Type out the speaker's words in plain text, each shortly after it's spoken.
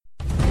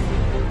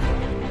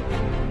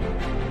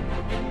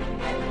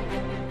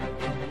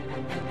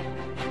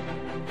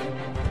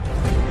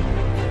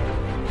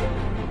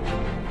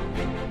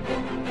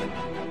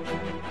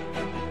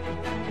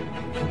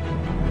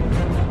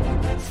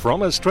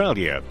From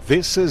Australia,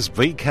 this is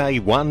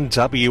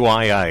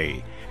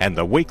VK1WIA and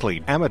the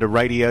weekly amateur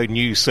radio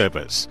news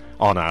service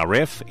on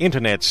RF,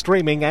 internet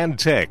streaming and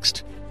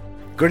text.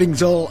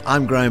 Greetings all,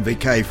 I'm Graham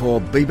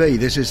VK4BB.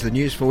 This is the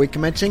news for week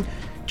commencing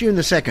June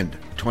the 2nd,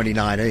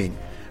 2019.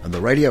 And the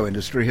radio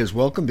industry has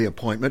welcomed the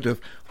appointment of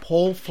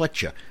Paul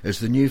Fletcher as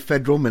the new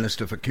Federal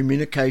Minister for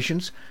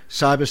Communications,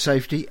 Cyber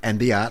Safety and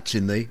the Arts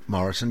in the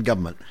Morrison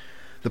government.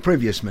 The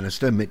previous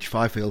Minister, Mitch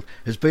Fifield,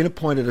 has been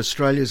appointed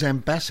Australia's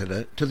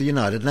ambassador to the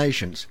United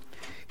Nations.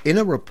 In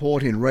a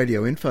report in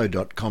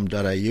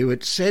radioinfo.com.au,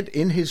 it said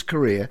in his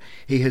career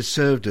he has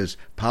served as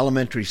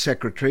Parliamentary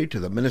Secretary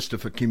to the Minister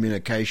for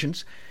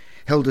Communications,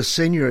 held a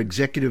senior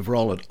executive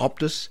role at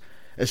Optus,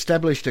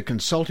 established a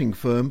consulting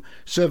firm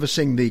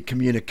servicing the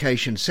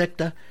communication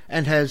sector,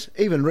 and has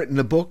even written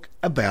a book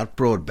about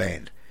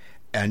broadband.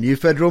 Our new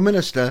Federal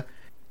Minister,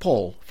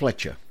 Paul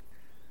Fletcher.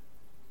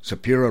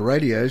 Sapura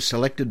Radio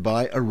selected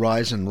by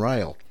Horizon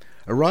Rail.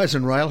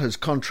 Horizon Rail has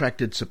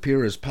contracted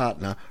Sapura's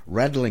partner,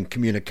 Radlink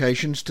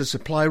Communications, to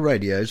supply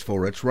radios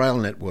for its rail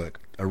network.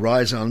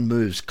 Horizon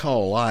moves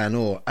coal, iron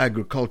ore,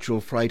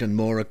 agricultural freight and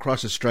more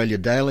across Australia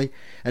daily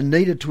and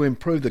needed to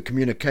improve the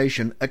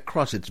communication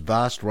across its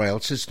vast rail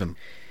system.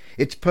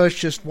 It's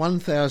purchased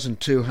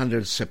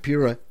 1,200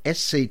 Sapura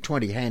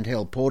SC20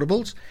 handheld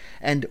portables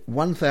and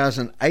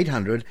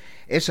 1,800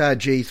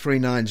 SRG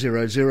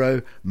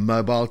 3900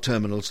 mobile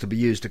terminals to be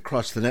used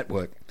across the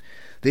network.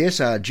 The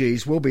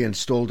SRGs will be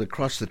installed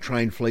across the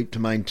train fleet to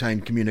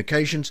maintain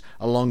communications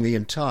along the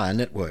entire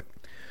network.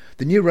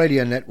 The new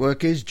radio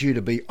network is due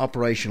to be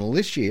operational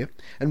this year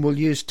and will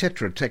use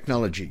Tetra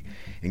technology,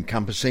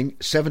 encompassing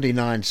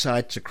 79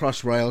 sites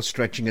across rail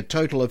stretching a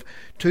total of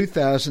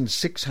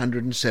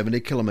 2,670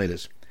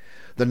 kilometres.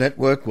 The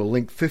network will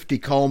link 50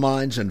 coal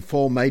mines and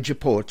 4 major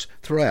ports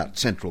throughout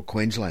central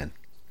Queensland.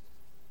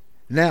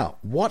 Now,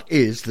 what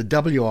is the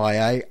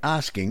WIA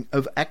asking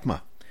of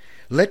ACMA?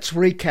 Let's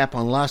recap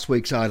on last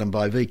week's item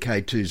by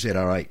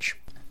VK2ZRH.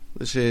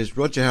 This is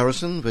Roger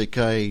Harrison,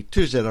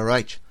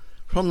 VK2ZRH,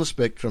 from the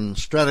Spectrum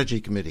Strategy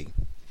Committee.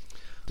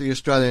 The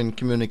Australian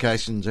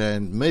Communications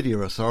and Media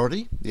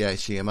Authority, the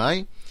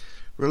ACMA,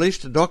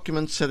 released a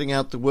document setting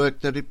out the work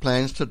that it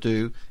plans to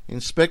do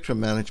in spectrum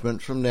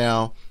management from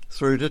now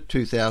through to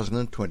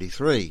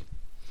 2023.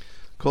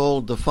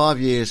 Called the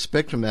 5-Year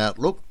Spectrum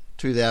Outlook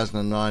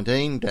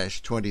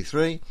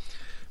 2019-23,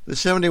 the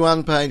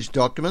 71-page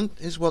document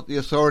is what the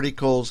authority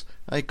calls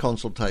a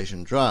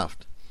consultation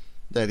draft.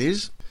 That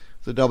is,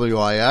 the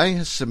WIA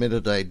has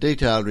submitted a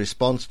detailed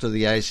response to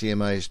the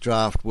ACMA's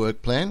draft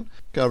work plan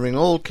covering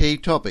all key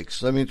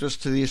topics of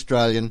interest to the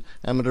Australian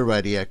amateur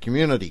radio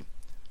community,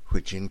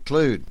 which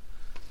include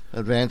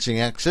advancing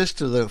access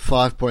to the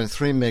 5.3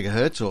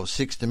 MHz or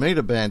 60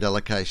 metre band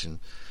allocation.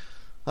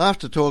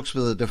 After talks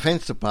with the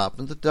Defence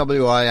Department, the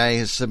WIA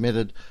has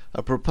submitted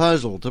a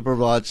proposal to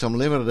provide some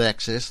limited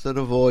access that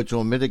avoids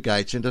or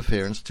mitigates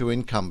interference to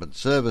incumbent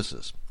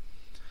services.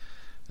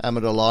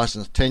 Amateur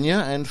licence tenure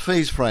and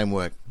fees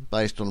framework,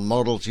 based on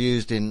models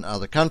used in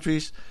other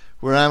countries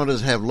where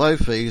amateurs have low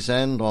fees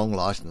and long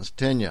licence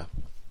tenure.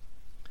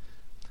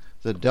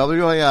 The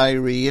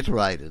WIA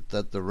reiterated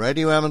that the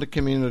radio amateur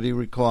community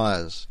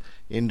requires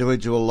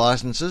individual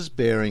licences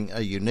bearing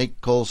a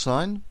unique call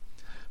sign,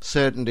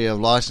 certainty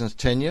of licence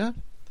tenure,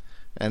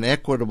 an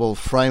equitable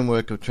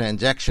framework of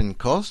transaction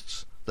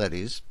costs, that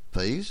is,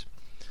 fees,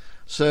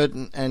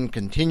 certain and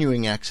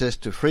continuing access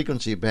to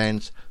frequency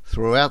bands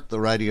throughout the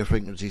radio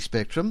frequency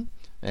spectrum,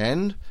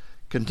 and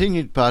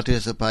continued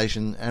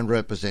participation and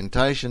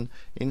representation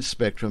in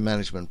spectrum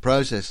management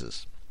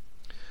processes.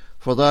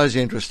 For those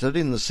interested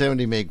in the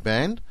 70 meg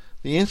band,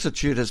 the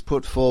Institute has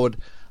put forward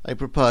a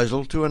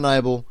proposal to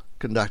enable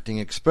conducting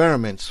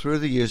experiments through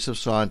the use of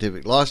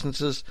scientific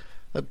licences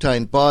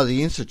obtained by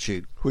the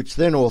Institute, which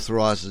then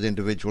authorises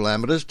individual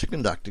amateurs to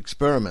conduct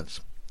experiments.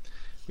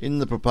 In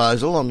the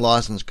proposal on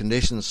licence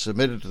conditions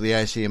submitted to the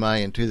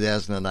ACMA in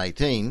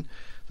 2018,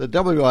 the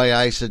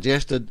WIA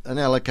suggested an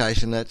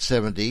allocation at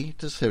 70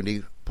 to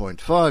 70.5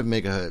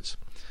 MHz,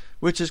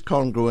 which is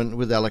congruent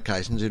with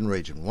allocations in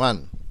Region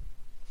 1.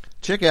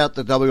 Check out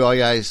the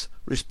WIA's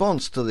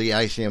response to the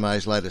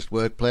ACMA's latest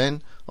work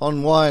plan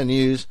on Wire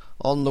News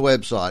on the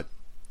website.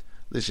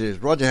 This is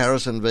Roger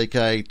Harrison,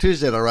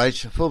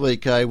 VK2ZRH for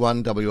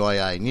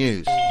VK1WIA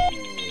News.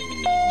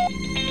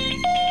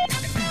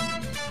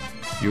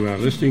 You are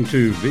listening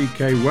to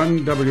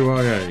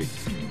VK1WIA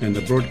and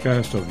the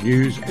broadcast of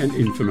news and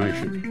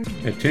information.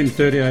 At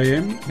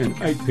 10:30am and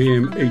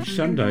 8pm each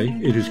Sunday,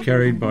 it is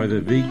carried by the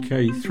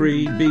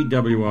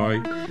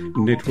VK3BWI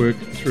network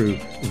through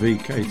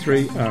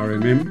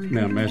VK3RMM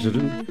Mount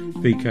Macedon,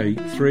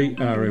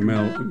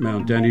 VK3RML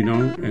Mount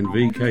Dandenong and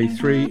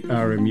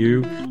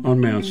VK3RMU on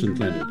Mount St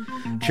Leonard.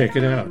 Check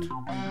it out.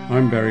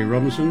 I'm Barry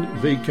Robinson,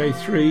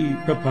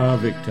 VK3 Papa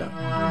Victor.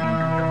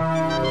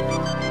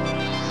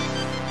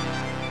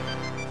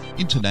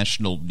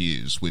 International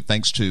news with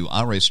thanks to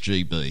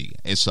RSGB,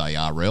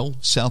 SARL,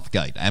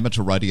 Southgate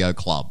Amateur Radio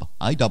Club,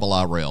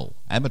 ARRL,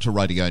 Amateur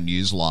Radio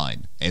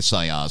Newsline,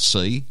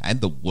 SARC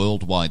and the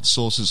worldwide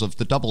sources of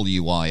the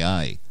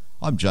WIA.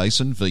 I'm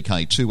Jason,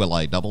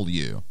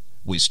 VK2LAW.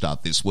 We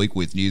start this week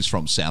with news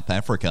from South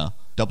Africa.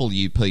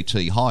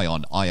 WPT high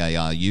on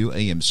IARU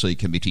EMC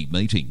committee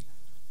meeting.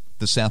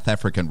 The South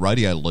African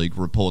Radio League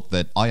report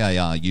that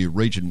IARU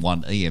Region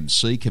 1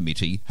 EMC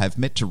Committee have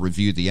met to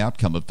review the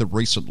outcome of the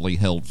recently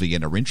held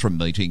Vienna interim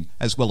meeting,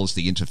 as well as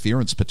the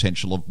interference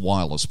potential of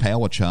wireless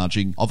power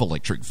charging of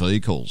electric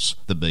vehicles.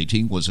 The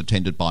meeting was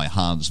attended by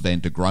Hans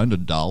van der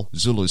Gronendaal,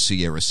 Zulu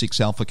Sierra 6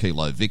 Alpha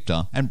Kilo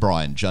Victor, and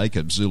Brian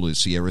Jacob, Zulu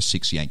Sierra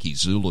 6 Yankee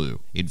Zulu.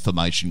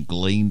 Information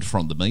gleaned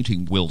from the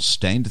meeting will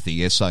stand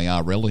the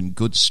SARL in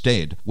good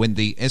stead when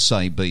the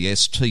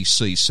SABS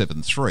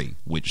TC73,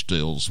 which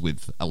deals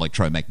with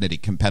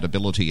electromagnetic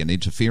compatibility and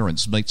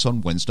interference, meets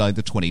on Wednesday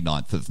the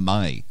 29th of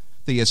May.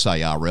 The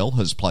SARL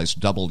has placed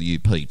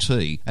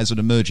WPT as an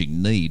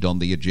emerging need on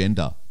the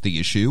agenda. The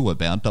issue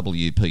about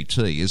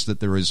WPT is that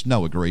there is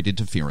no agreed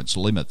interference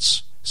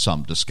limits.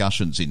 Some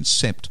discussions in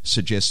SEPT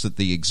suggest that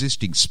the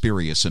existing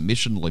spurious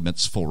emission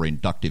limits for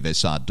inductive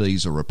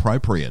SRDs are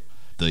appropriate.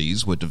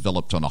 These were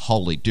developed on a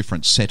wholly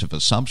different set of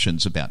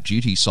assumptions about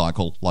duty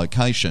cycle,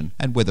 location,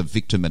 and whether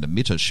victim and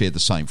emitter share the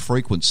same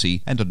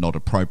frequency and are not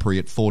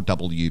appropriate for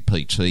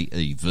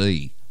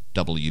WPT-EV.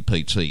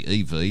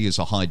 WPT-EV is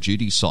a high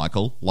duty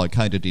cycle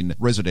located in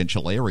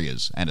residential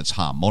areas, and its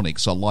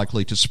harmonics are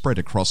likely to spread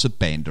across a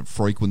band of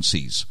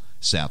frequencies.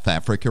 South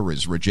Africa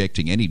is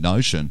rejecting any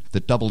notion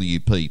that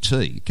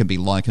WPT can be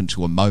likened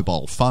to a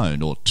mobile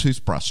phone or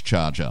toothbrush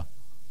charger.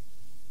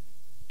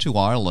 To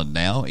Ireland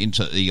now,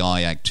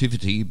 inter-EI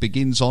activity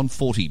begins on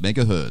 40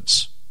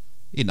 MHz.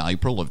 In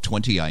April of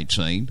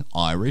 2018,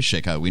 Irish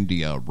Echo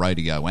India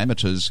radio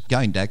amateurs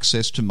gained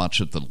access to much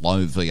of the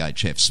low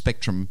VHF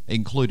spectrum,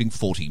 including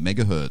 40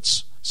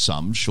 MHz.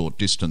 Some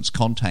short-distance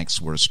contacts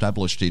were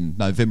established in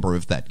November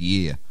of that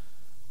year.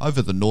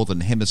 Over the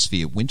Northern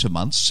Hemisphere winter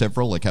months,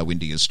 several Echo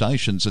India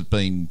stations have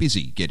been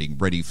busy getting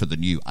ready for the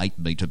new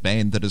 8-metre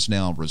band that has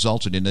now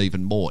resulted in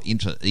even more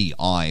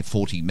inter-EI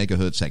 40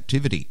 MHz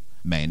activity.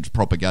 Manned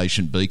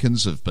propagation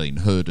beacons have been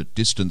heard at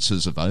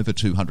distances of over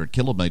 200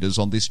 kilometres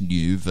on this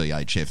new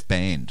VHF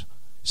band.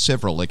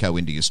 Several Echo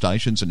India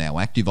stations are now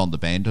active on the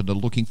band and are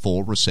looking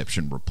for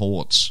reception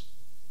reports.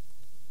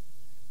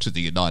 To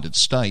the United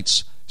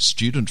States,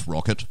 student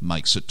rocket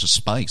makes it to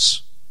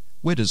space.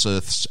 Where does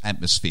Earth's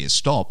atmosphere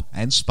stop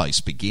and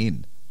space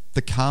begin?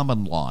 The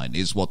Kármán line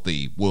is what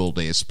the World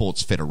Air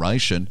Sports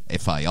Federation,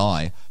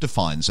 FAI,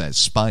 defines as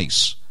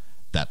space.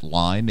 That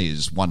line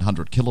is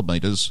 100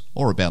 kilometres,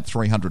 or about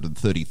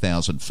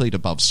 330,000 feet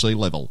above sea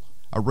level.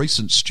 A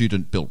recent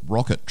student-built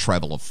rocket,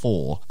 Traveller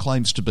 4,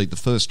 claims to be the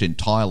first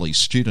entirely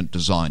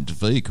student-designed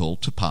vehicle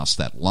to pass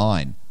that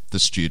line. The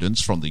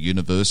students from the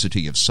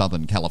University of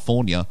Southern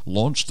California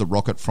launched the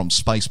rocket from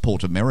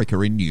Spaceport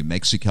America in New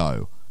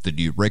Mexico. The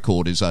new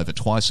record is over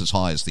twice as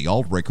high as the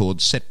old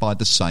record set by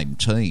the same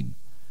team.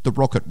 The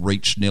rocket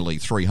reached nearly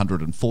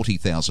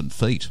 340,000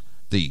 feet.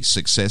 The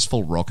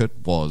successful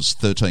rocket was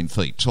 13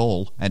 feet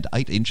tall and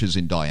 8 inches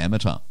in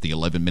diameter. The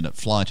 11-minute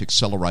flight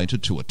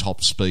accelerated to a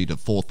top speed of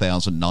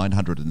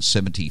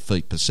 4,970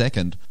 feet per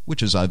second,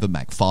 which is over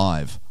Mach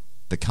 5.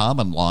 The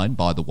Kármán line,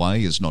 by the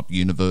way, is not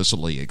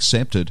universally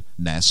accepted.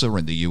 NASA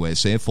and the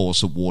US Air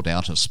Force award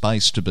outer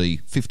space to be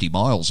 50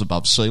 miles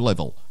above sea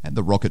level, and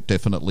the rocket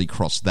definitely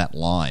crossed that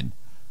line.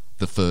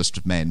 The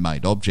first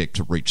man-made object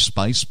to reach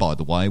space, by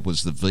the way,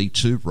 was the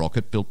V-2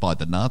 rocket built by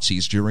the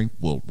Nazis during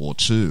World War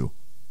II.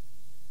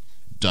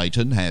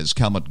 Dayton has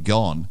come and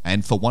gone,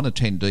 and for one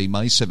attendee,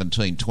 May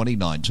 17,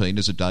 2019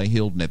 is a day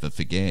he'll never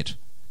forget.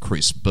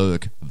 Chris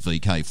Burke,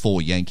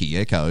 VK4 Yankee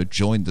Echo,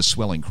 joined the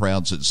swelling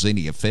crowds at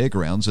Xenia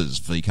Fairgrounds as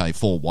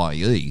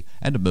VK4YE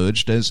and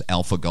emerged as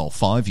Alpha Golf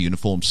 5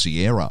 Uniform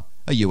Sierra,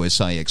 a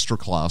USA Extra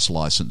Class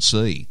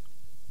licensee.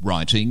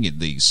 Writing in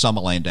the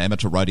Summerland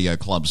Amateur Radio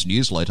Club's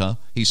newsletter,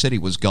 he said he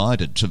was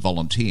guided to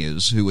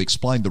volunteers who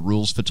explained the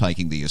rules for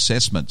taking the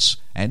assessments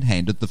and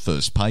handed the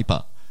first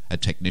paper, a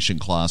technician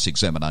class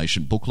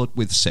examination booklet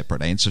with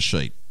separate answer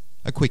sheet.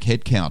 A quick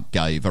head count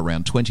gave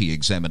around 20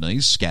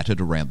 examinees scattered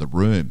around the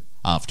room.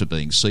 After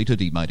being seated,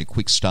 he made a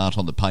quick start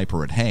on the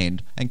paper at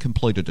hand and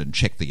completed and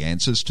checked the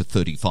answers to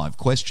 35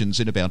 questions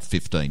in about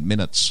 15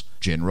 minutes.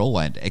 General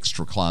and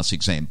extra class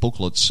exam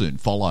booklets soon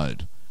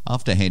followed.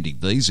 After handing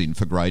these in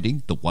for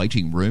grading, the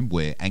waiting room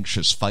where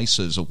anxious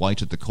faces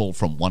awaited the call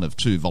from one of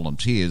 2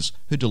 volunteers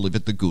who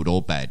delivered the good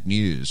or bad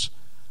news.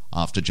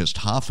 After just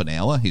half an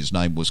hour, his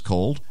name was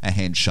called, a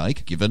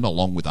handshake given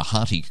along with a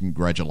hearty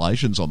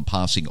congratulations on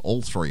passing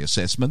all 3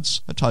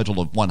 assessments, a total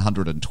of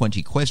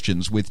 120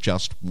 questions with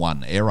just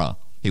 1 error.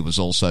 He was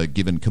also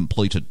given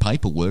completed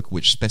paperwork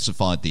which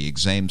specified the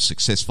exam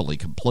successfully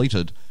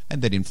completed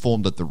and then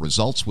informed that the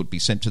results would be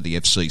sent to the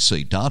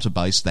FCC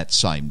database that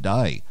same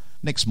day.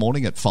 Next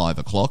morning at 5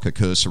 o'clock, a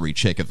cursory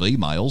check of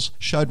emails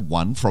showed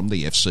one from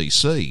the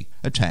FCC.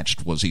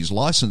 Attached was his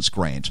licence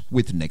grant,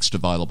 with next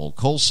available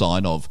call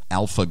sign of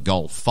Alpha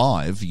Golf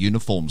 5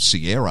 Uniform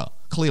Sierra.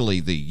 Clearly,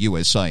 the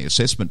USA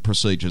assessment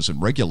procedures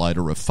and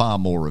regulator are far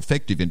more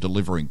effective in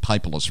delivering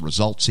paperless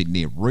results in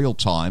near real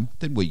time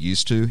than we're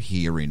used to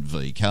here in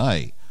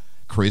VK.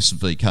 Chris,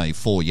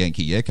 VK4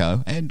 Yankee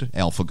Echo and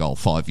Alpha Golf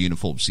 5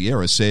 Uniform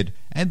Sierra said,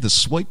 and the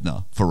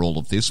sweetener for all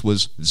of this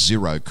was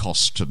zero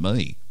cost to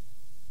me.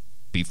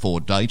 Before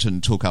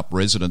Dayton took up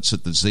residence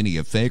at the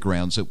Xenia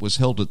Fairgrounds, it was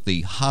held at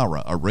the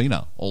Hara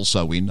Arena,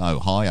 also in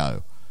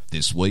Ohio.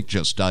 This week,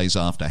 just days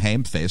after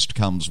Hamfest,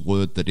 comes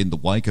word that in the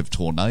wake of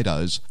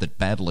tornadoes that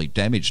badly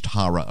damaged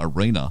Hara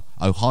Arena,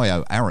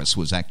 Ohio Aris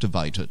was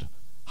activated.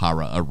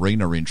 Hara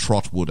Arena in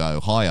Trotwood,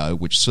 Ohio,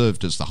 which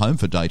served as the home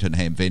for Dayton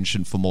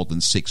Hamvention for more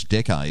than 6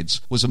 decades,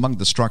 was among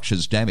the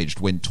structures damaged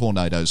when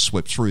tornadoes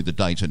swept through the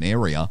Dayton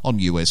area on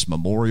US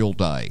Memorial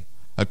Day.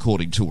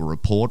 According to a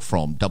report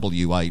from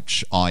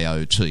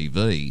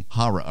WHIO-TV,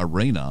 Hara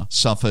Arena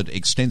suffered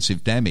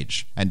extensive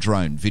damage, and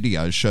drone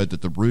videos showed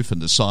that the roof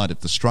and the side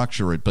of the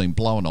structure had been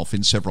blown off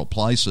in several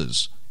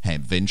places.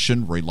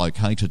 Hamvention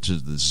relocated to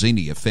the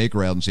Xenia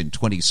Fairgrounds in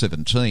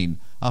 2017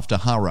 after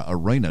Hara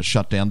Arena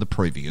shut down the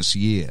previous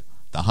year.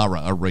 The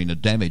Hara Arena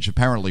damage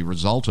apparently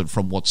resulted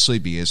from what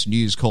CBS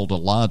News called a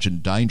large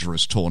and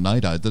dangerous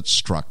tornado that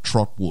struck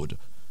Trotwood.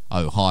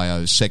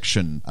 Ohio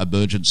Section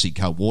Emergency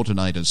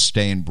Coordinator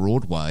Stan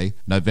Broadway,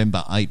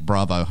 November 8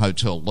 Bravo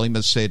Hotel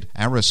Lima, said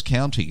Aris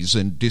counties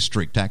and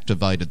district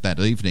activated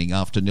that evening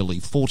after nearly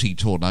 40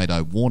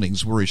 tornado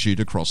warnings were issued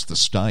across the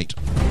state.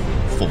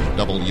 For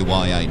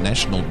WIA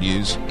National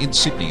News, in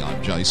Sydney,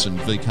 I'm Jason,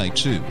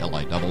 VK2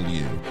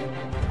 LAW.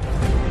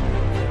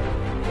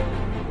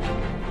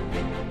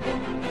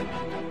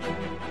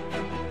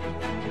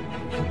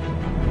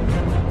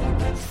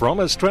 From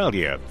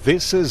Australia,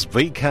 this is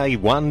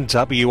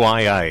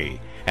VK1WIA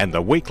and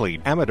the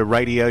weekly amateur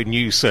radio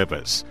news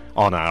service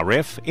on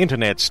RF,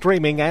 internet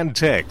streaming and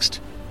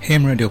text.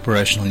 Ham Radio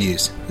Operational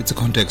News. It's a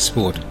contact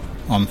sport.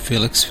 I'm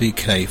Felix,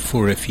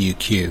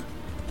 VK4FUQ.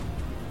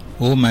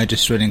 All major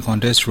Australian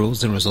contest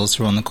rules and results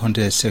are on the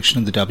contest section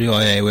of the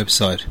WIA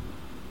website.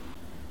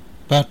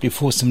 But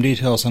before some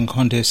details on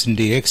contests in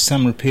DX,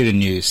 some repeater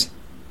news.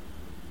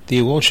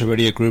 The Walsha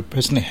Radio Group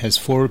presently has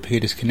 4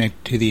 repeaters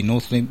connected to the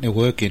Northlink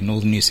network in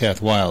northern New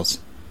South Wales.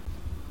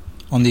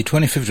 On the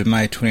 25th of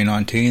May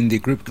 2019, the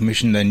group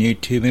commissioned a new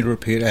 2-metre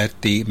repeater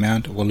at the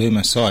Mount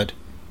Walluma site,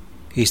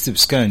 east of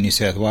Scone, New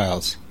South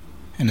Wales,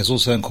 and has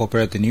also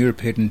incorporated the new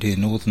repeater into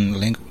the Northern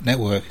Link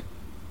network.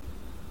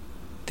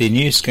 The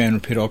new Scone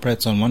repeater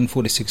operates on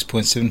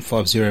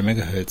 146.750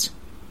 MHz,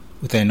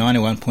 with a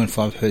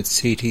 91.5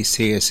 Hz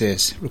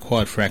CT-CSS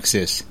required for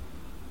access.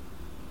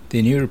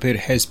 The new repeater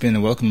has been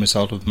the welcome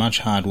result of much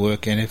hard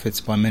work and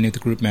efforts by many of the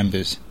group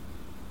members,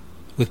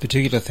 with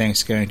particular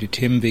thanks going to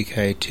Tim,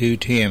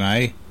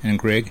 VK2TMA, and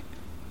Greg,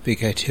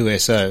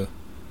 VK2SO.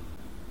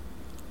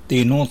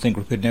 The Northlink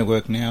repeater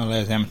network now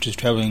allows amateurs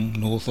travelling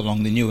north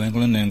along the New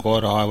England and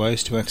Guada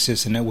highways to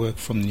access the network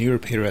from the new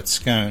repeater at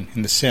Scone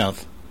in the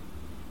south,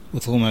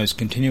 with almost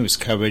continuous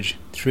coverage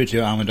through to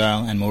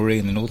Armidale and Moree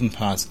in the northern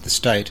parts of the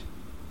state.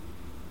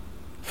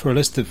 For a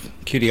list of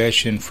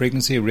QTH and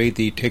frequency, read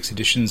the text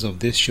editions of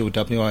this your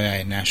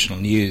WIA National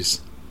News.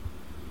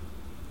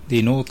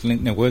 The Northlink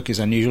network is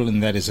unusual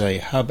in that it is a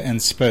hub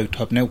and spoke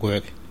type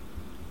network.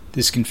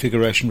 This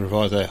configuration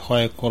provides a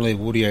higher quality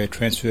of audio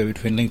transfer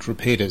between linked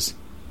repeaters,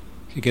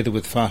 together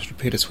with fast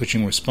repeater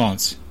switching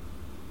response.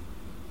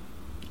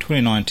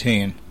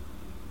 2019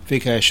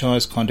 VK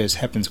Shires contest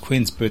happens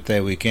Queen's birthday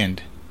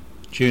weekend,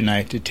 June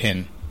 8 to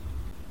 10.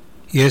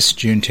 Yes,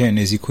 June 10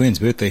 is the Queen's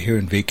birthday here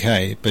in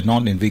VK, but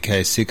not in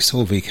VK6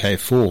 or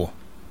VK4.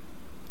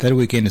 That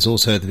weekend is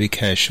also the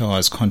VK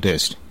Shires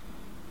contest.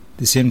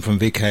 This in from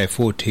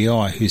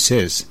VK4TI, who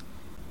says,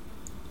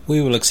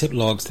 "We will accept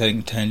logs that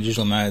contain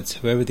digital modes,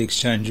 however the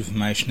exchange of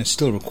information is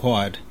still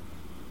required,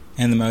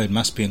 and the mode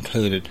must be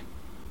included.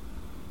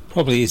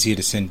 Probably easier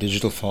to send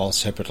digital files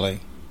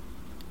separately.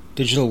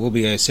 Digital will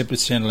be a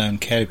separate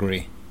standalone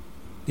category.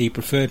 The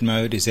preferred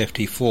mode is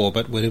FT4,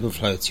 but whatever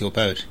floats your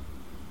boat.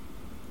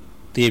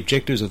 The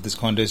objectives of this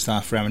contest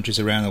are for amateurs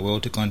around the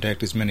world to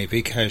contact as many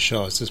VK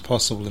Shires as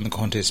possible in the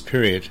contest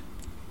period.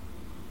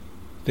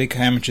 VK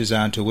amateurs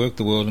are to work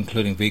the world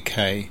including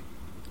VK,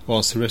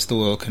 whilst the rest of the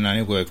world can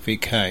only work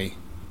VK.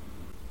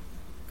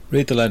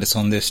 Read the latest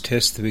on this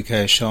test, the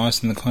VK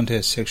Shires, in the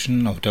contest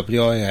section of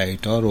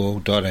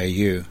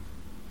wia.org.au.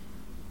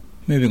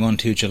 Moving on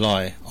to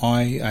July,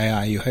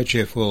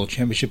 IARUHF World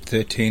Championship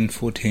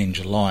 13-14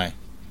 July.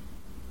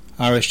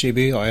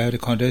 RSGB IOTA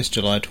Contest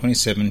July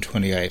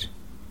 27-28.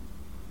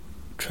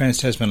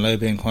 Trans-Tasman Low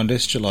Band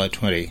Contest July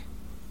 20.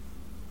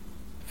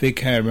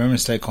 VK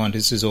Remembrance Day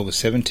Contest is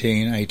August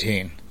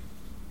 17-18.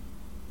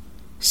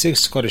 6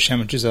 Scottish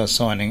amateurs are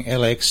signing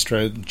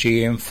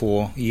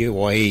LX/GM4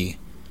 UYE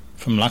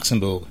from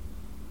Luxembourg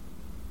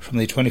from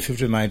the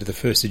 25th of May to the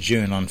 1st of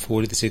June on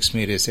 46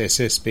 metres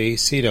SSB,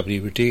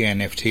 CWD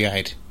and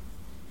FT8.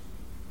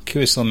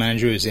 QSL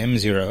manager is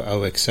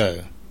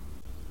M0OXO.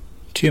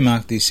 To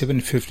mark the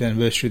 75th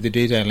anniversary of the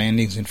D-Day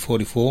landings in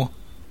 44,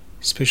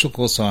 special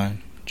call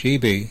sign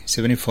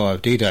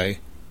GB75 D-Day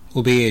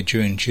will be aired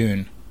during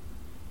June.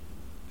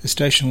 The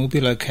station will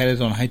be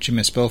located on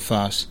HMS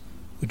Belfast,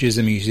 which is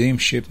a museum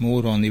ship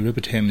moored on the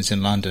River Thames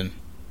in London.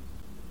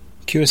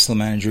 QSL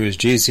manager is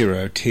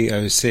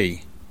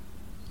G0TOC.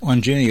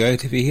 On June the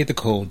 8th, if you hear the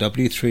call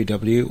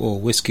W3W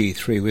or Whiskey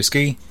 3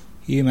 Whiskey,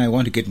 you may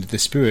want to get into the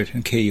spirit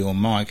and key your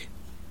mic.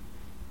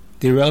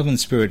 The irrelevant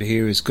spirit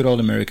here is good old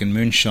American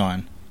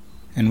moonshine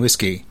and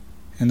whiskey,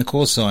 and the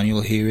call sign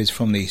you'll hear is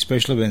from the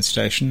special event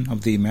station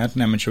of the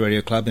Mountain Amateur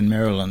Radio Club in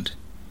Maryland.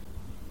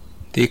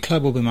 The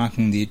club will be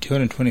marking the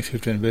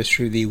 225th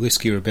anniversary of the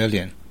Whiskey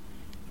Rebellion,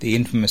 the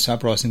infamous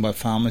uprising by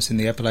farmers in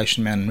the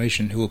Appalachian Mountain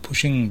region who were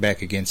pushing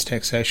back against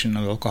taxation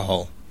of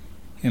alcohol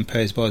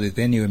imposed by the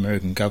then new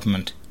American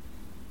government.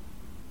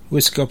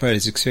 Whiskey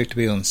operators expect to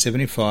be on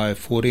 75,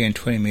 40 and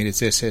 20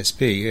 metres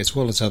SSB as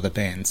well as other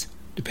bands,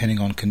 depending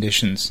on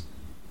conditions.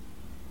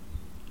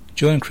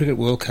 Join Cricket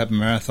World Cup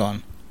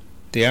Marathon.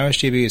 The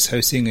RSGB is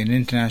hosting an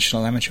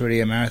international amateur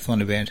radio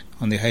marathon event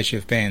on the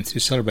HF bands to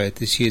celebrate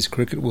this year's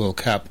Cricket World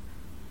Cup,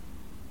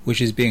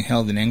 which is being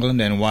held in England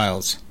and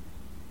Wales.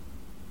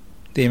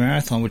 The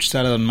marathon, which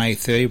started on May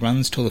 30,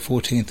 runs till the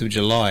 14th of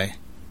July.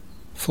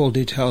 Full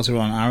details are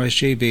on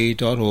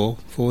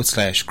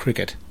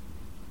rsgb.org/cricket.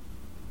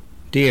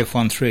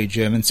 DF13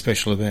 German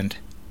special event.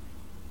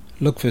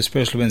 Look for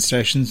special event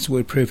stations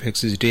with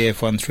prefixes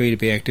DF13 to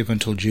be active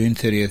until June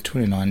 30th,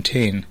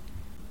 2019.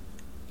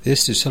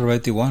 This to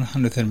celebrate the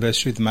 100th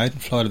anniversary of the maiden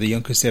flight of the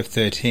Junkers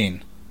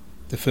F-13,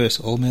 the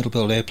first all-metal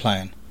built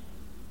airplane,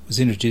 was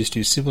introduced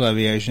to civil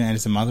aviation and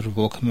is the mother of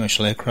all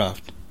commercial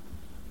aircraft.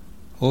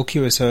 All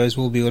QSOs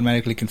will be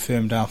automatically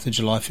confirmed after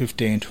July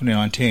 15,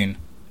 2019,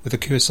 with a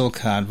QSL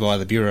card via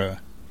the Bureau.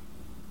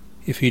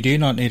 If you do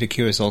not need a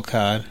QSL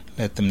card,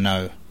 let them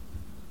know.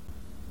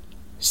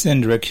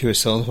 Send direct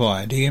QSL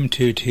via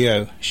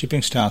DM2TO.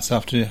 Shipping starts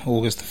after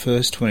August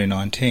 1st,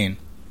 2019.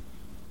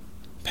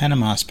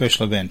 Panama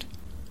special event.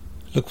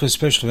 Look for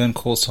special event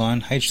call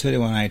sign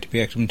H318 to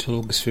be active until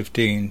August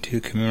 15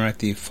 to commemorate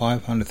the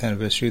 500th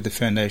anniversary of the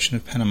foundation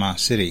of Panama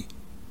City.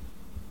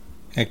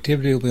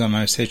 Activity will be on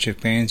most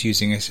HF bands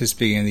using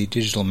SSB in the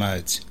digital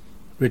modes,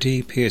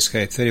 RTTY,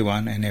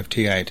 PSK31 and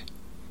FT8.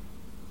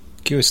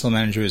 QSL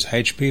manager is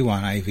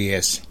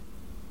HP1AVS.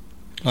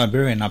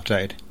 Liberian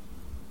update.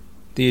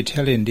 The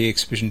Italian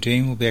de-exhibition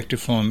team will be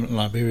active from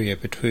Liberia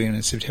between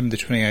September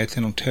the 28th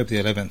and October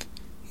the 11th,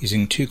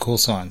 using two call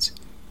signs,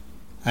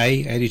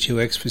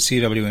 A82X for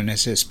CW and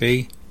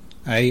SSB,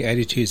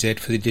 A82Z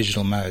for the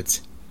digital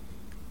modes.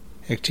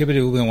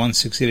 Activity will be on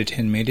 160 to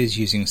 10 metres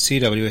using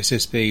CW,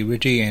 SSB,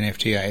 RTTY and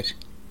FT8.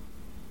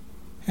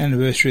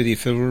 Anniversary of the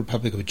Federal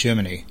Republic of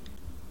Germany.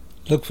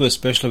 Look for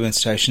special event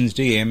stations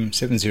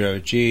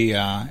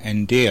DM70GER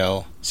and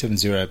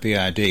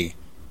DL70BRD.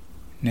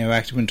 Now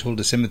active until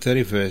December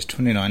 31st,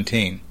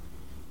 2019,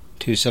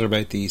 to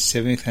celebrate the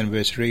 70th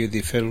anniversary of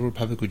the Federal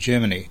Republic of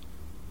Germany,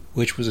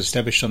 which was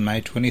established on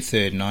May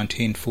 23,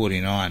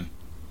 1949.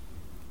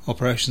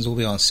 Operations will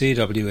be on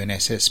CW and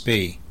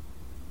SSB.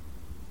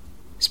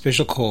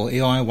 Special call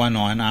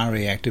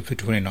EI19RE active for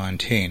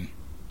 2019.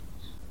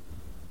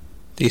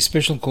 The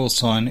special call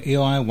sign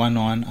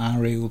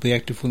EI19RE will be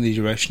active for the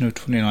duration of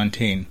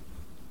 2019,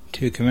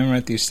 to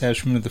commemorate the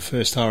establishment of the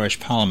first Irish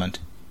Parliament.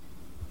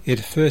 It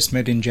first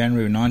met in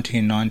January of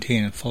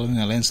 1919 following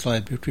a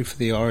landslide victory for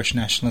the Irish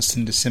nationalists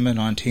in December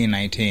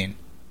 1918.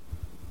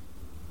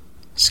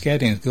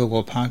 Scouting at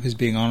Gilwell Park is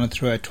being honoured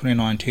throughout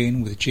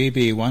 2019 with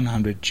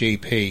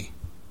GB100GP.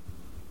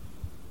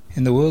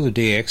 In the world of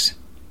DX,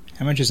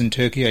 amateurs in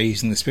Turkey are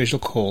using the special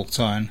call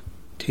sign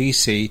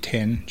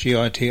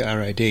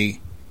TC10GITRAD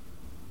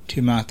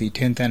to mark the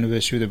 10th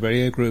anniversary of the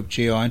radio group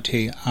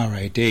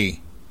GITRAD.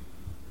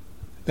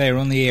 They are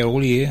on the air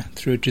all year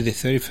through to the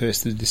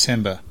 31st of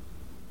December.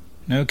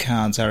 No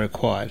cards are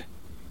required.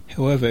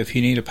 However, if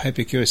you need a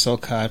paper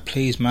QSL card,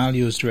 please mail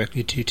yours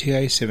directly to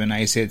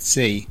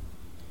TA7AZC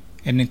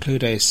and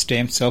include a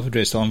stamped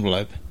self-addressed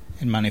envelope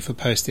and money for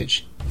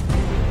postage.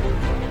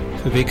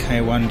 For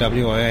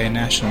VK1WIA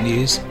National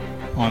News,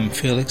 I'm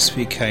Felix,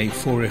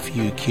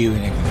 VK4FUQ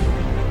in England.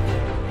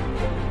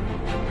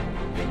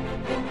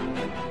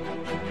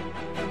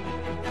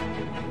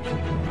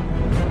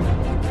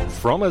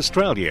 From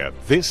Australia,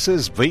 this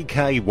is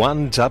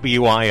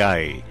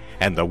VK1WIA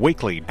and the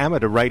weekly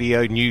amateur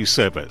radio news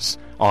service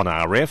on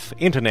RF,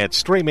 internet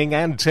streaming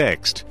and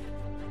text.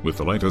 With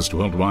the latest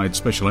worldwide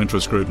special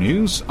interest group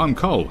news, I'm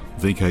Cole,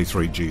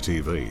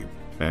 VK3GTV.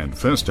 And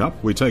first up,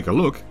 we take a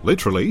look,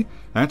 literally,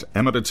 at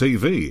amateur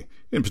TV,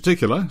 in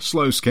particular,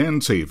 slow scan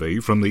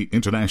TV from the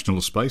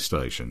International Space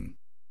Station.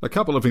 A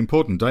couple of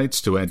important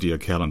dates to add to your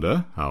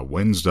calendar are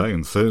Wednesday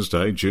and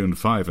Thursday, June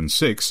 5 and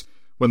 6,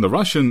 when the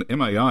Russian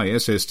MAI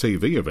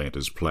SSTV event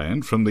is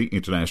planned from the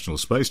International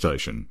Space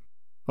Station.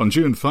 On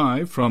June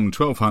 5 from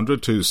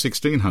 1200 to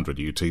 1600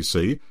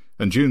 UTC,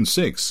 and June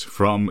 6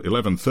 from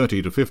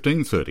 1130 to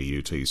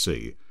 1530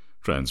 UTC.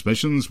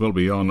 Transmissions will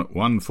be on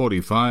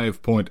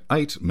 145.8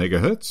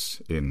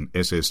 MHz in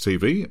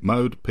SSTV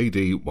mode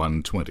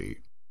PD120.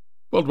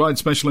 Worldwide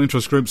Special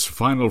Interest Group's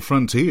Final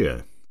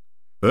Frontier.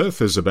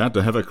 Earth is about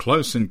to have a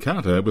close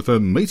encounter with a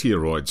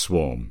meteoroid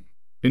swarm.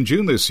 In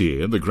June this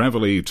year, the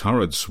Gravelly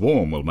Torrid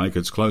Swarm will make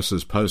its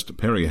closest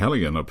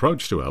post-perihelion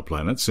approach to our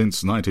planet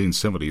since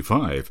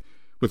 1975,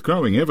 with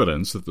growing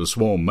evidence that the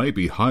swarm may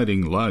be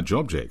hiding large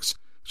objects,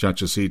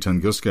 such as the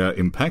Tunguska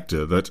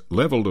impactor that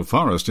levelled a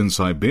forest in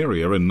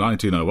Siberia in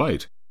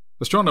 1908.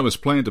 Astronomers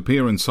plan to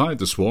peer inside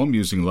the swarm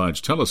using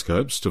large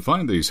telescopes to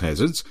find these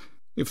hazards,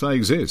 if they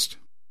exist.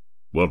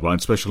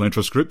 Worldwide Special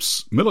Interest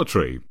Groups,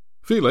 Military.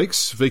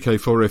 Felix,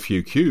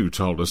 VK4FUQ,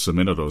 told us a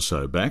minute or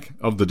so back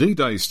of the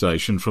D-Day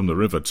station from the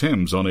River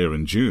Thames on air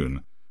in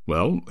June.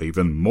 Well,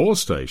 even more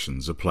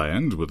stations are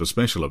planned, with a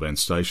special event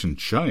station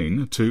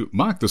chain to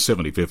mark the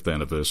 75th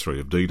anniversary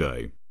of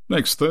D-Day.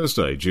 Next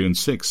Thursday, June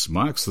 6,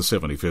 marks the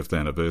 75th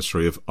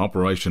anniversary of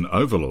Operation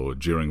Overlord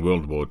during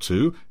World War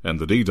II and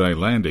the D-Day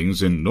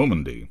landings in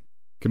Normandy.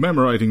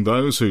 Commemorating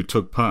those who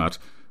took part,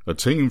 a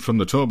team from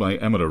the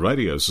Torbay Amateur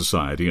Radio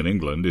Society in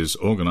England is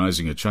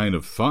organising a chain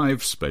of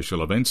 5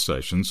 special event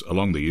stations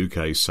along the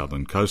UK's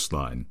southern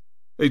coastline.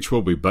 Each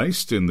will be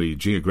based in the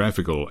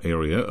geographical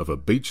area of a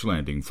beach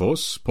landing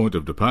force, point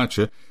of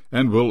departure,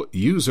 and will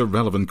use a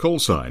relevant call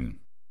sign.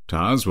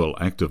 TARS will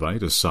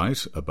activate a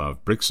site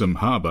above Brixham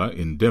Harbour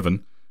in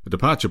Devon, a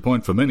departure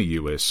point for many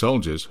US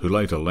soldiers who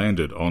later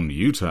landed on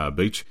Utah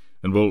Beach,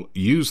 and will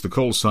use the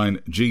call sign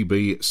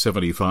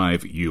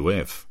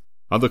GB75UF.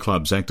 Other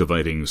clubs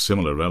activating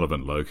similar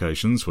relevant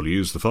locations will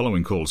use the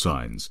following call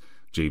signs: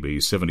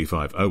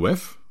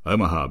 GB75OF,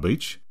 Omaha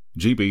Beach;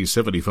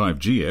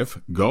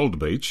 GB75GF, Gold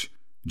Beach;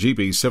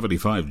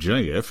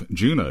 GB75JF,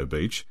 Juno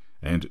Beach;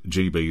 and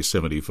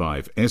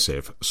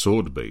GB75SF,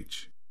 Sword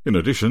Beach. In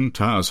addition,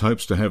 TARS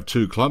hopes to have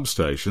 2 club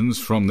stations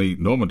from the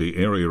Normandy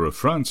area of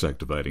France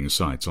activating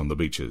sites on the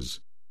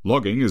beaches.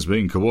 Logging is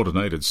being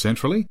coordinated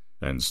centrally,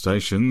 and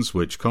stations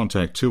which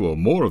contact 2 or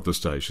more of the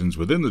stations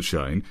within the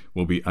chain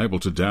will be able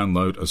to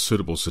download a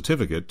suitable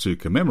certificate to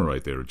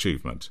commemorate their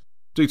achievement.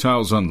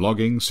 Details on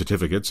logging,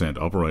 certificates and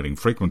operating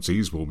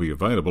frequencies will be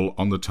available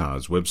on the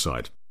TARS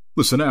website.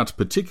 Listen out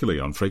particularly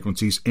on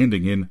frequencies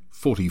ending in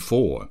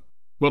 44.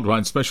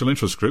 Worldwide Special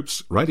Interest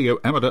Groups, Radio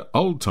Amateur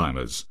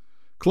Old-Timers.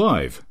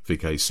 Clive,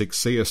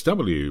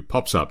 VK6CSW,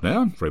 pops up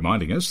now,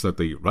 reminding us that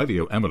the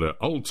Radio Amateur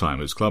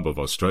Old-Timers Club of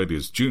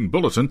Australia's June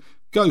Bulletin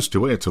goes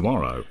to air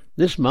tomorrow.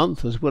 This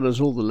month, as well as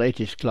all the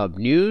latest club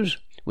news,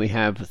 we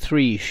have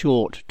 3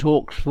 short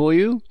talks for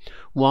you.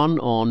 One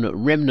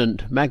on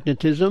remnant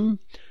magnetism,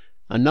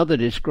 another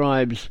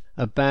describes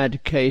a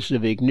bad case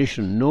of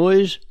ignition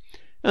noise,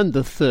 and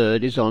the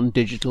third is on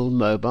digital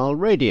mobile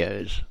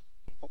radios.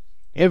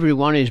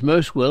 Everyone is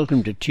most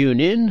welcome to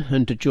tune in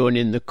and to join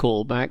in the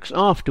callbacks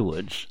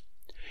afterwards.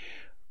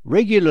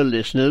 Regular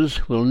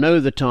listeners will know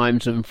the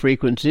times and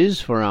frequencies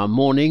for our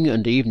morning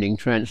and evening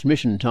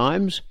transmission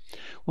times,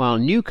 while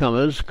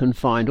newcomers can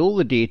find all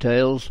the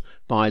details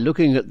by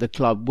looking at the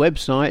club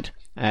website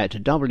at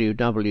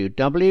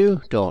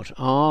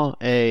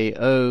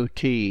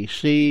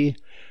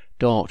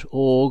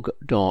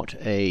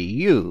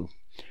www.raotc.org.au.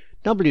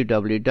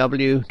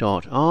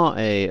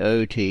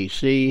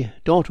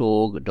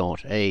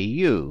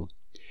 www.raotc.org.au.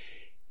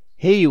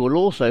 Here you will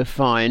also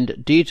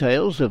find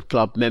details of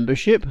club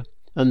membership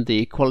and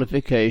the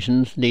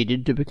qualifications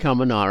needed to become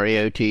an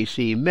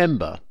RAOTC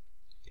member.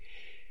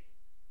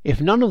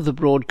 If none of the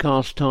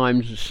broadcast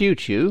times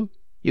suit you,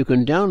 you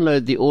can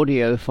download the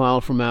audio file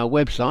from our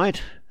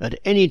website at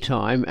any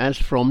time as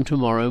from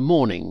tomorrow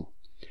morning.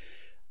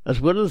 As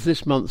well as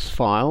this month's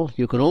file,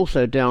 you can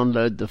also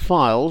download the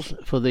files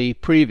for the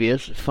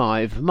previous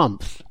 5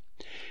 months.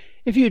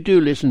 If you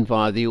do listen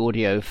via the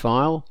audio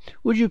file,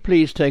 would you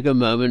please take a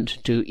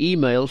moment to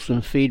email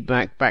some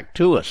feedback back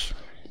to us?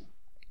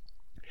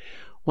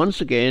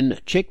 Once again,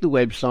 check the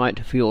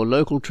website for your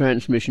local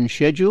transmission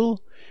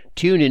schedule,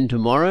 tune in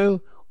tomorrow,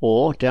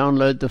 or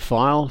download the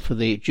file for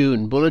the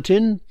June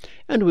Bulletin,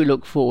 and we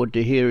look forward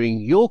to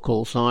hearing your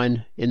call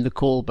sign in the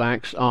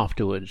callbacks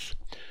afterwards.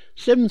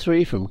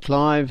 7-3 from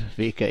Clive,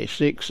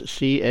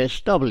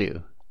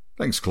 VK6CSW.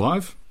 Thanks,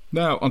 Clive.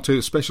 Now on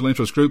to Special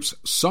Interest Group's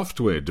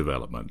software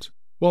development.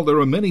 While there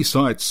are many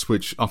sites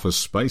which offer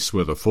space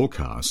weather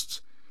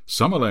forecasts,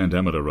 Summerland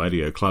Amateur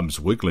Radio Club's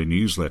weekly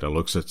newsletter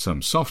looks at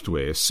some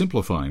software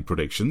simplifying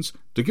predictions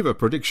to give a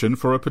prediction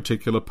for a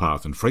particular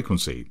path and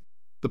frequency.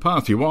 The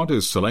path you want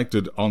is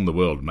selected on the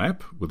world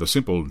map with a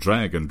simple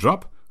drag and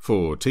drop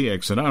for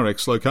TX and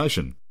RX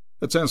location.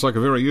 That sounds like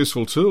a very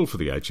useful tool for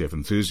the HF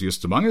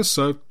enthusiasts among us,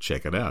 so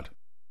check it out.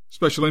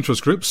 Special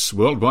Interest Group's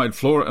Worldwide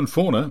Flora and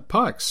Fauna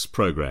Parks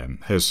program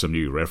has some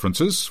new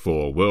references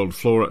for World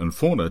Flora and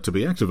Fauna to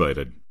be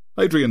activated.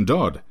 Adrian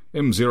Dodd,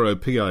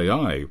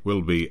 M0PAI,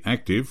 will be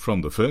active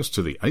from the 1st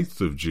to the 8th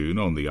of June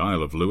on the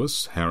Isle of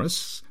Lewis,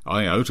 Harris,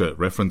 IOTA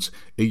reference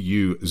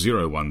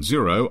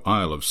EU010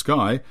 Isle of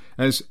Skye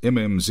as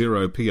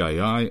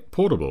MM0PAI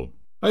Portable.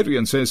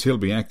 Adrian says he'll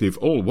be active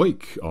all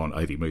week on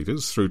 80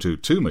 metres through to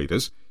 2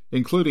 metres,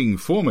 including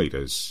 4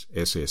 metres,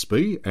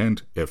 SSB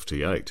and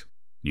FT8.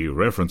 New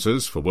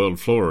references for World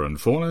Flora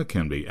and Fauna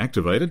can be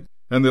activated,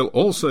 and there'll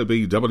also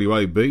be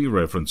WAB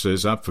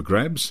references up for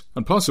grabs,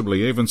 and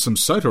possibly even some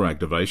SOTA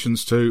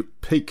activations to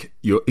pique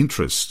your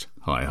interest.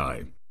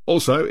 Hi.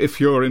 Also, if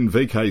you're in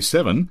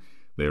VK7,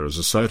 There is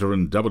a SOTA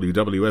and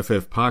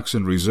WWFF Parks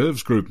and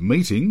Reserves Group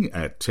meeting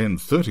at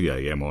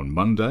 10:30am on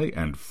Monday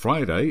and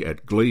Friday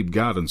at Glebe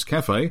Gardens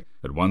Cafe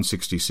at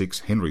 166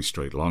 Henry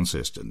Street,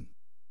 Launceston.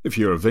 If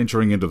you're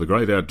venturing into the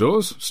great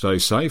outdoors, stay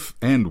safe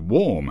and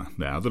warm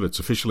now that it's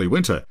officially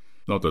winter.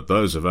 Not that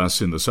those of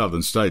us in the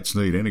southern states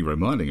need any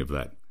reminding of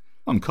that.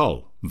 I'm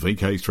Cole,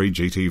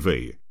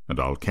 VK3GTV, and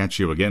I'll catch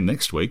you again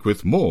next week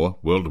with more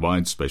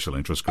Worldwide Special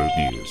Interest Group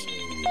news.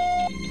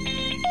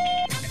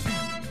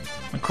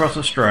 Across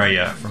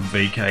Australia from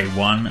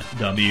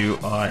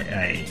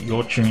VK1WIA,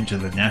 you're tuned to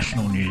the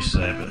National News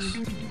Service.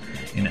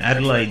 In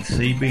Adelaide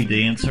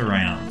CBD and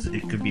surrounds,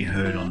 it could be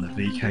heard on the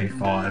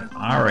VK5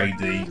 RAD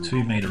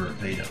 2-metre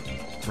repeater,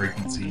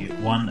 frequency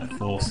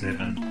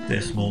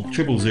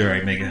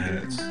 147.000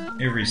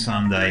 MHz, every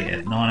Sunday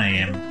at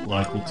 9am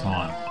local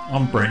time.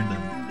 I'm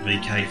Brendan,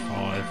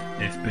 VK5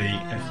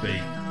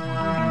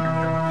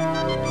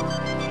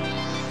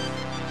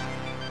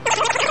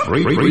 FB.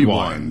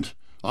 Rewind.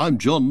 I'm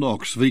John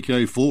Knox,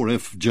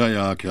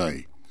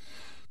 VK4FJRK.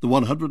 The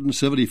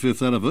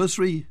 175th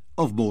anniversary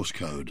of Morse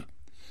code.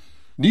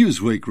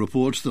 Newsweek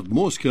reports that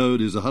Morse code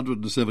is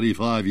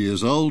 175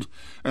 years old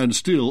and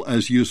still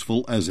as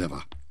useful as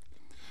ever.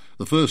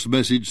 The first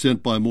message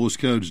sent by Morse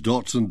code's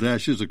dots and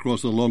dashes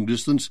across a long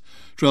distance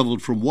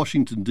travelled from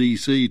Washington,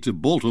 D.C. to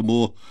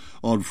Baltimore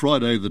on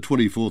Friday the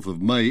 24th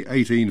of May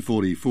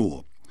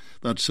 1844.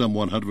 That's some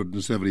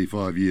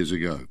 175 years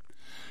ago.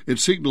 It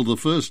signalled the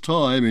first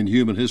time in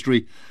human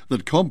history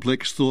that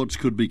complex thoughts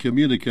could be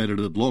communicated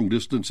at long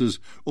distances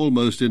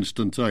almost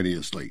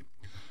instantaneously.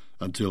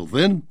 Until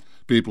then,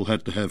 people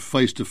had to have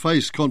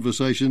face-to-face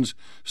conversations,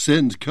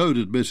 send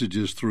coded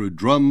messages through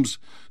drums,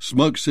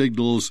 smoke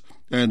signals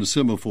and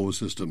semaphore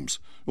systems,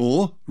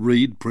 or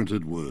read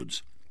printed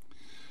words.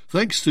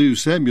 Thanks to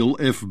Samuel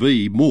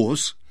F.B.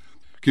 Morse,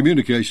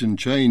 communication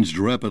changed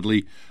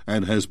rapidly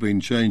and has been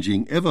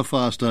changing ever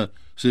faster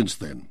since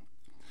then.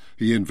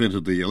 He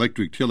invented the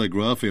electric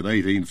telegraph in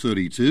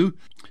 1832.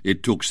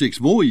 It took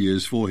 6 more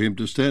years for him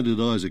to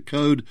standardise a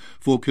code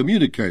for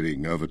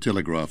communicating over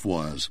telegraph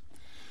wires.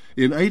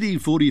 In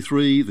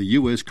 1843, the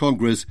US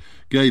Congress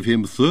gave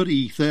him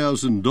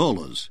 $30,000.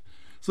 $30,000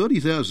 in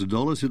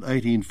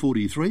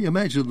 1843?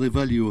 Imagine the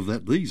value of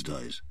that these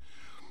days.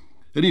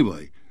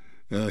 Anyway,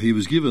 he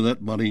was given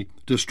that money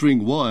to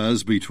string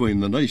wires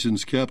between the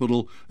nation's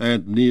capital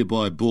and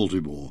nearby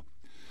Baltimore.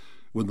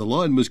 When the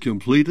line was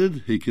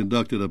completed, he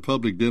conducted a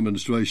public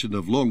demonstration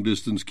of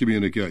long-distance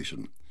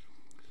communication.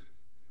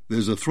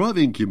 There's a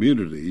thriving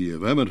community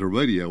of amateur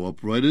radio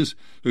operators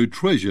who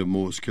treasure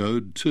Morse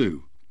code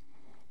too.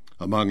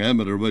 Among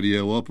amateur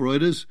radio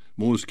operators,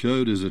 Morse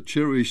code is a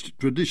cherished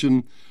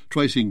tradition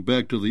tracing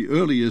back to the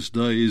earliest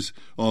days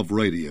of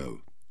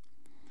radio.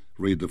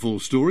 Read the full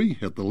story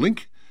at the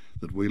link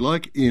that we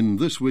like in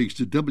this week's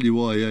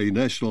WIA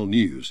National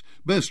News,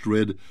 best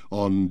read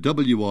on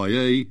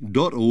wia.org.au.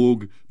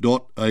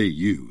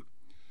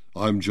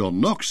 I'm John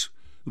Knox,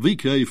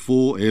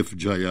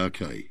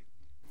 VK4FJRK.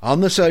 On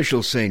the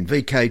social scene,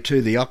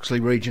 VK2, the Oxley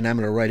Region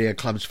Amateur Radio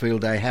Club's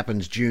Field Day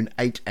happens June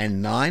 8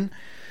 and 9.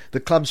 The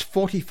club's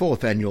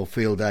 44th annual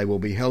Field Day will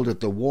be held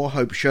at the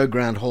Warhope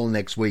Showground Hall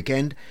next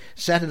weekend,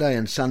 Saturday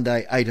and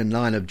Sunday 8 and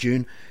 9 of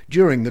June,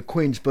 during the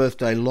Queen's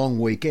Birthday long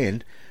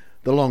weekend,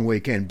 the long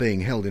weekend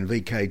being held in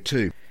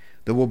VK2.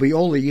 There will be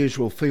all the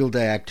usual Field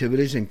Day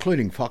activities,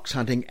 including fox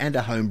hunting and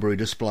a homebrew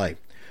display.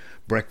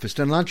 Breakfast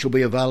and lunch will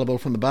be available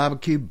from the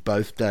barbecue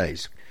both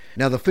days.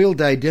 Now, the Field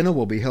Day dinner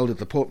will be held at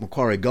the Port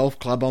Macquarie Golf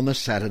Club on the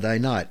Saturday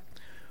night.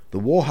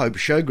 The Warhope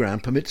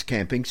Showground permits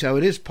camping, so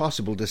it is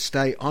possible to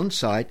stay on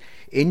site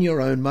in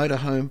your own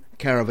motorhome,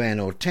 caravan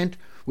or tent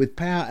with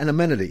power and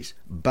amenities,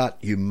 but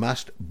you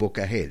must book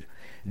ahead.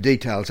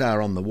 Details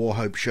are on the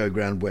Warhope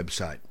Showground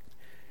website.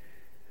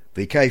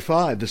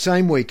 VK5, the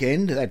same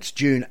weekend, that's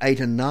June 8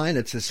 and 9,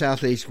 it's the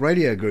South East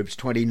Radio Group's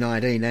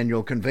 2019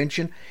 annual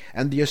convention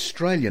and the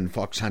Australian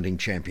Fox Hunting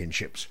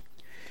Championships.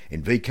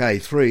 In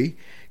VK3,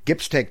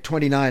 Gipstech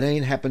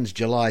 2019 happens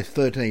July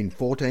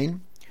 13-14.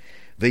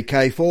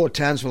 VK4,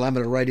 Townsville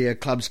Amateur Radio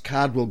Club's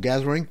Cardwell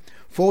Gathering,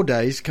 4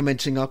 days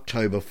commencing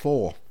October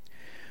 4.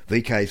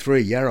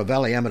 VK3, Yarra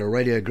Valley Amateur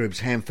Radio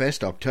Group's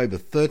Hamfest, October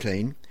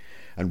 13.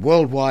 And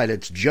worldwide,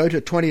 it's Jota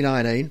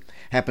 2019,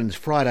 happens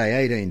Friday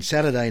 18,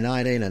 Saturday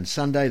 19 and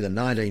Sunday the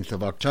 19th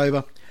of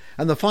October.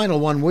 And the final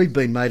one we've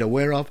been made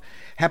aware of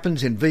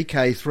happens in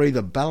VK3,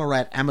 the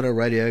Ballarat Amateur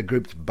Radio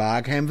Group's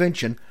Barg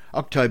Hamvention,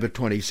 October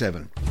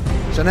 27.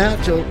 So now,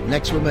 till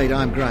next we meet,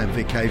 I'm Graham,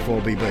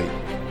 VK4BB.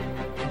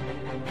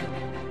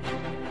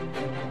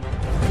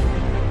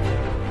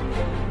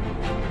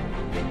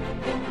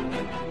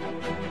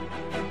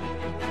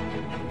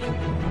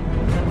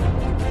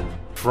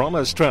 From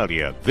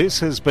Australia, this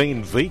has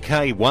been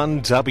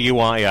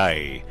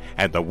VK1WIA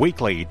and the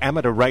weekly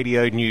amateur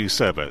radio news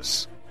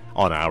service.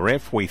 On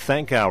RF, we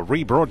thank our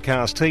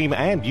rebroadcast team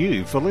and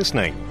you for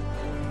listening.